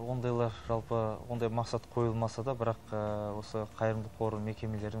ондайлар жалпы ондай мақсат қойылмаса да, бірақ осы қайырымдылық қоры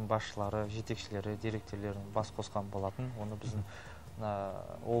мекемелерінің басшылары, жетекшілері, директорлерінің бас қосқан болатын. Оны біздің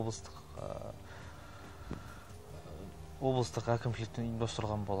облыстық әкімшіліктен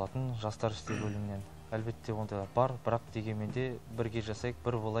ұйымдастырған болатын, жастар істері бөлімінен. Әлбетте ондайлар бар, бірақ дегенмен де бірге жасайық,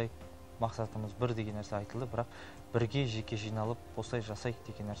 бір болайық, мақсатымыз бір деген нәрсе айтылды, бірақ бірге жеке жиналып осылай жасайық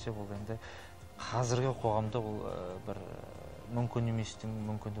деген нәрсе ол енді қазіргі қоғамда ол бір мүмкін еместің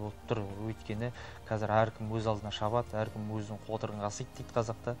мүмкін болып тұр. Өйткені қазір әркім өз алдына шабады, әркім өзінің қотырын қасиды дейді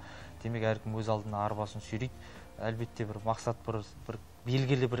қазақта. Демек, әркім өз алдына арбасын сүйрейді. Әлбетте бір мақсат, бір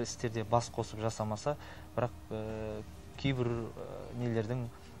белгілі бір істерде бас қосып жасамаса, бірақ кейбір нелердің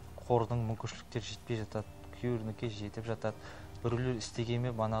қордың мүмкіншіліктері жетпей жатады, кейбірінікі жетіп жатады. Біреулер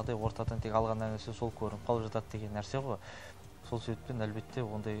істегенмен манағыдай ортадан тек алған нәрсе сол көрініп қалып жатады деген нәрсе ғой. Сол себептен әлбетте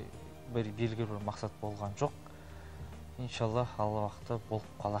ондай бір белгілі бір мақсат болған жоқ. Иншалла, алла уақытта болып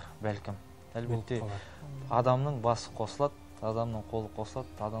қалар, бәлкім. Әлбетте адамның басы қосылады, адамның қолы қосылады,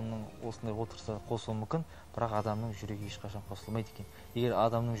 адамның осындай отырса қосылуы мүмкін, бірақ адамның жүрегі ешқашан қосылмайды екен. Егер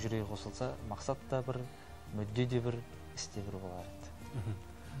адамның жүрегі қосылса, мақсат та бір, мүдде де бір, істе бір болар еді.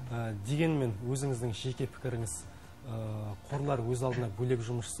 Дегенмен өзіңіздің жеке пікіріңіз, қорлар өз алдына бөлек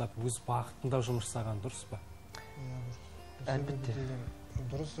жұмыс жасап, өз бағытында жұмыс жасаған дұрыс па? Әлбетте.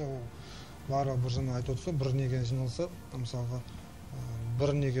 Дұрыс, бары бір жана айтып отырса, бір неге жиналса, мысалға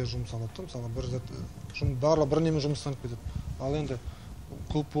бір неге жұмсалады, мысалға барлығы бір немен жұмыстанып кетеді. Ал енді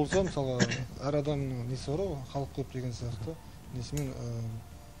көп болса, мысалға әр адамның несі бар, халық көп деген сияқты, несімен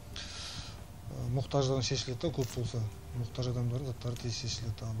мұқтаждығын шешіледі, көп болса, мұқтаж адамдардың заттары тез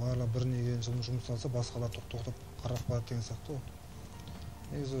шешіледі. Барлығы бір неге жұмсалса, басқалар тоқтап қарап қояды деген сияқты.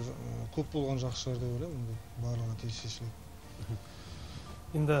 Негізі көп болған жақсы шығар деп ойлаймын, барлығы тез шешіледі.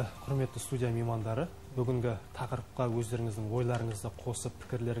 Енді құрметті студия меймандары, бүгінгі тақырыпқа өздеріңіздің ойларыңызды қосып,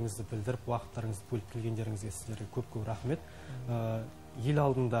 пікірлеріңізді білдіріп, уақыттарыңызды бөліп келгендеріңізге сіздерге көп-көп рахмет. Ел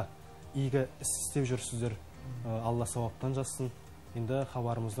алдында игі іс істеп жүрсіздер, Алла сауаптан жазсын. Енді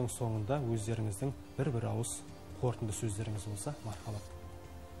хабарымыздың соңында өздеріңіздің бір ауыз қорытынды сөздеріңіз болса, мархабат.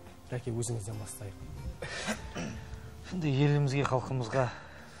 Рәке, өзіңізден бастайық. Енді елімізге, халқымызға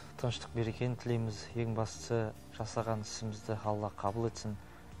тыныштық берекені тілейміз. Ең бастысы жасаған ісімізді Алла қабыл етсін.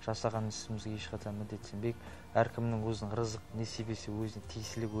 Жасаған ісімізге ешқашан міндеттенбейік. Әркімнің өзінің рызық несібесі өзіне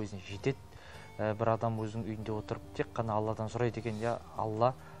тиесілі өзіне жетеді. Бір адам өзінің үйінде отырып тек қана Алладан сұрайды екен, я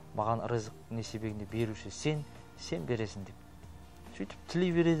Алла маған рызық несібеңді беруші сен бересің деп. Сөйтіп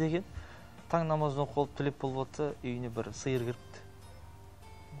тілей береді екен. Таң намазын оқып тілеп болып отса, үйіне бір сиыр кіріпті.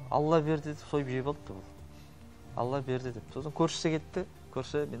 Алла берді деп сойып жеп алыпты бұл. Алла берді деп. Сосын көршісі кетті.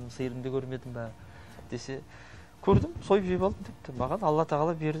 Көрші, мен сиырымды көрмедім бе десе, көрдім, сойып жеп алдым депті. Маған Алла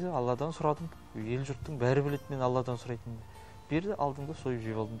тағала берді, Алладан сұрадым. Ел жұрттың бәрі біледі, мен Алладан сұрайтынымды. Берді, алдым да сойып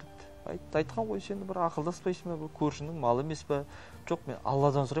жеп алдым депті. Айтқан ғой, сен бір ақылдаспайсың ба, бұл көршінің малы емес пе? Жоқ, мен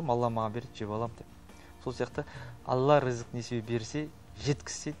Алладан сұраймын, Алла маған береді, жеп алам деп. Сол сияқты Алла рызық несібе берсе,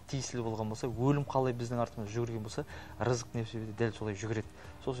 жеткізсе, тиесілі болған болса, өлім қалай біздің артымызда жүгірген болса, рызық несібе дәл солай жүгіреді.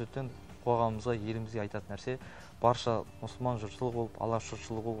 Сол себептен қоғамымызға, елімізге айтатын нәрсе, барша мұсылман жұртшылығы болып, Алла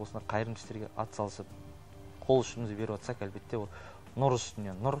жұртшылығы болып, осына қайырымды істерге атсалысып, қол ұшымызды беріп атсақ, әлбетте ол нұр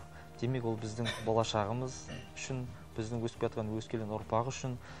үстіне нұр. Демек, ол біздің болашағымыз үшін, біздің өсіп жатқан өскелең ұрпақ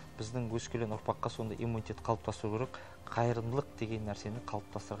үшін, біздің өскелең ұрпаққа сондай иммунитет қалыптастыру керек. Қайырымдылық деген нәрсені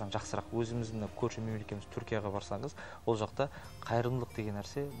қалыптастырған жақсырақ. Өзіміздің көрші мемлекетіміз Түркияға барсаңыз, ол жақта қайырымдылық деген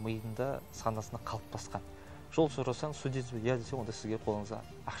нәрсе миында, санасында қалыптасқан. Жол сұрасаң, судетсіз я десе, онда сізге қолыңызға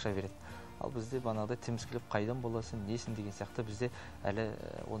ақша береді. Ал бізде банағыдай теміскілеп қайдан боласың, несін деген сияқты бізде әлі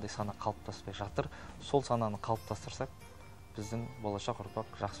ондай сана қалыптаспай жатыр. Сол сананы қалыптастырсақ, біздің болашақ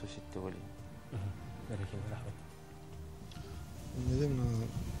ұрпақ жақсы өседі деп ойлаймын. Бәрекелді, рахмет.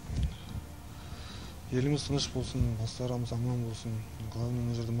 Еліміз тыныш болсын, бастарымыз аман болсын, главное,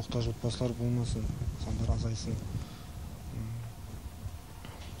 мына жерде мұқтаж отбасылар болмасын, сандар азайсын.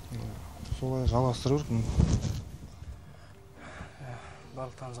 Солай жалғастыру керек.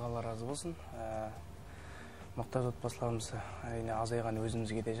 Барлықтарыңызға Алла разы болсын. Мұқтаж отбасыларымыз әрине азайған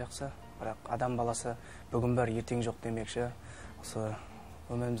өзімізге де жақсы, бірақ адам баласы бүгін бар, ертең жоқ демекші. Осы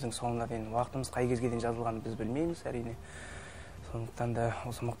өміріміздің соңына дейін уақытымыз қай кезге дейін жазылғанын біз білмейміз, әрине. Сондықтан да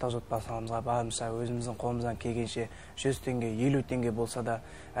осы мұқтаж отбасыларымызға барымызша өзіміздің қолымыздан келгенше 100 теңге, 50 теңге болса да,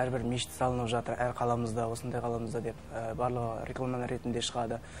 әрбір мешіт салынып жатыр, әр қаламызда, осындай қаламызда деп барлығы реклама ретінде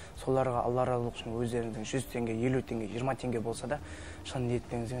шығады. Соларға Алла разылығы үшін өздеріңіздің 100 теңге, 50 теңге, 20 теңге болса да, шын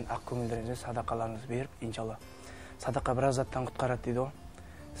ниеттеріңізбен, ақ көңілдеріңізбен садақаларыңызды беріп, иншалла. Садақа біраз заттан құтқарады дейді ғой.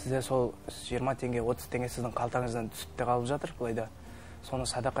 Сізде сол 20 теңге, 30 теңге сіздің қалтаңыздан түсіп те қалып жатыр, былайда. соны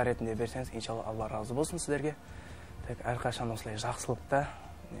садақа ретінде берсеңіз, иншалла Алла разы болсын сіздерге. Әрқашан осылай жақсылықта,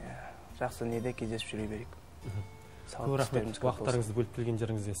 жақсы неде кездесіп жүре берейік. Көп рахмет, уақыттарыңызды бөліп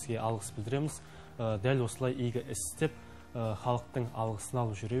келгендеріңізге сізге алғыс білдіреміз. Дәл осылай игі іс істеп, халықтың алғысын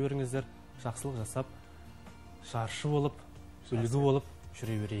алып жүре беріңіздер. Жақсылық жасап, жаршы болып, үлгі болып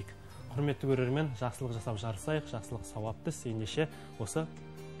жүре берейік. Құрметті көрермен, жақсылық жасап жарысайық, жақсылық сауапты іс, ендеше осы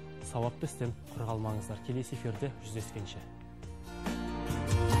сауапты істен құр қалмаңыздар. Келесі эфирде жүздескенше.